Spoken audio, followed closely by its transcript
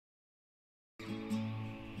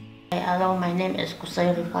Hello, my name is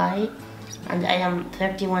Qusai and I am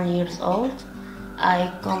 31 years old.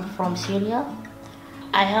 I come from Syria.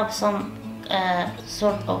 I have some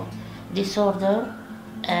sort of disorder.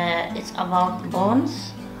 It's about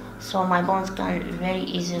bones, so my bones can very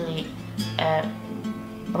easily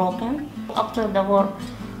broken. After the war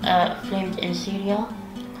flamed in Syria,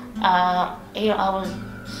 here I was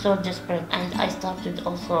so desperate, and I started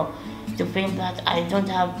also to feel that I don't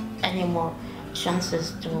have any more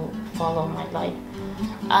chances to follow my life.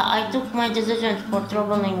 I took my decision for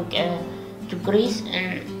traveling to Greece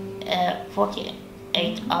in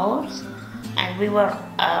 48 hours, and we were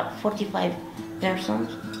 45 persons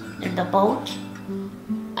in the boat.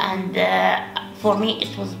 And for me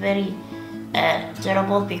it was very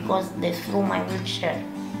terrible because they threw my wheelchair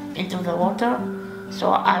into the water,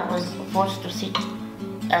 so I was forced to sit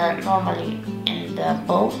normally in the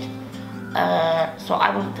boat. So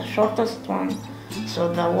I was the shortest one,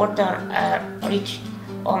 so the water reached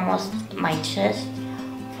almost my chest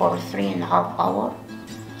for 3.5 hours.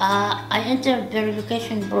 I entered the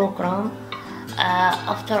relocation program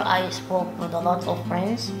after I spoke with a lot of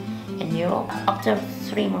friends in Europe. After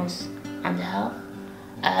 3 months and a half,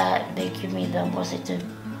 they gave me the positive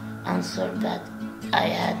answer that I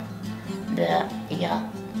had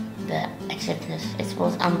the acceptance. It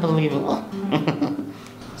was unbelievable.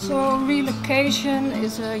 So relocation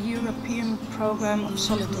is a European program of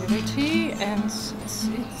solidarity, and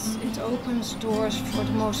it opens doors for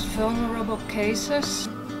the most vulnerable cases.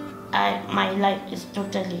 My life is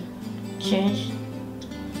totally changed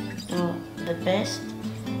to the best,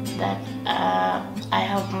 that I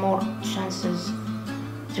have more chances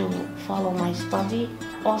to follow my study,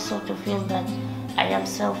 also to feel that I am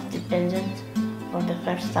self-dependent for the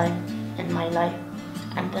first time in my life,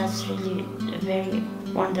 and that's really a very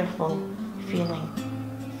wonderful feeling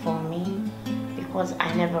for me because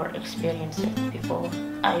I never experienced it before.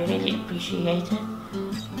 I really appreciate it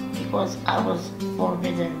because I was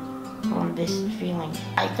forbidden from this feeling.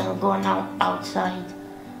 I can go now outside,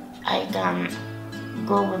 I can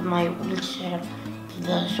go with my wheelchair to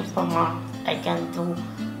the supermarket, I can do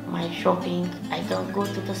my shopping, I can go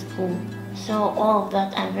to the school. So all of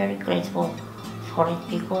that, I'm very grateful for it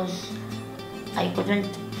because I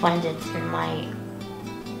couldn't find it in my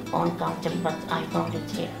own country, but I found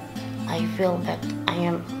it here. I feel that I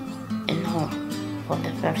am in home for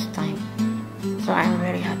the first time. So I'm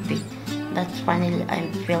very happy that finally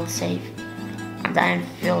I feel safe and I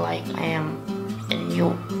feel like I am a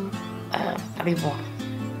new reborn.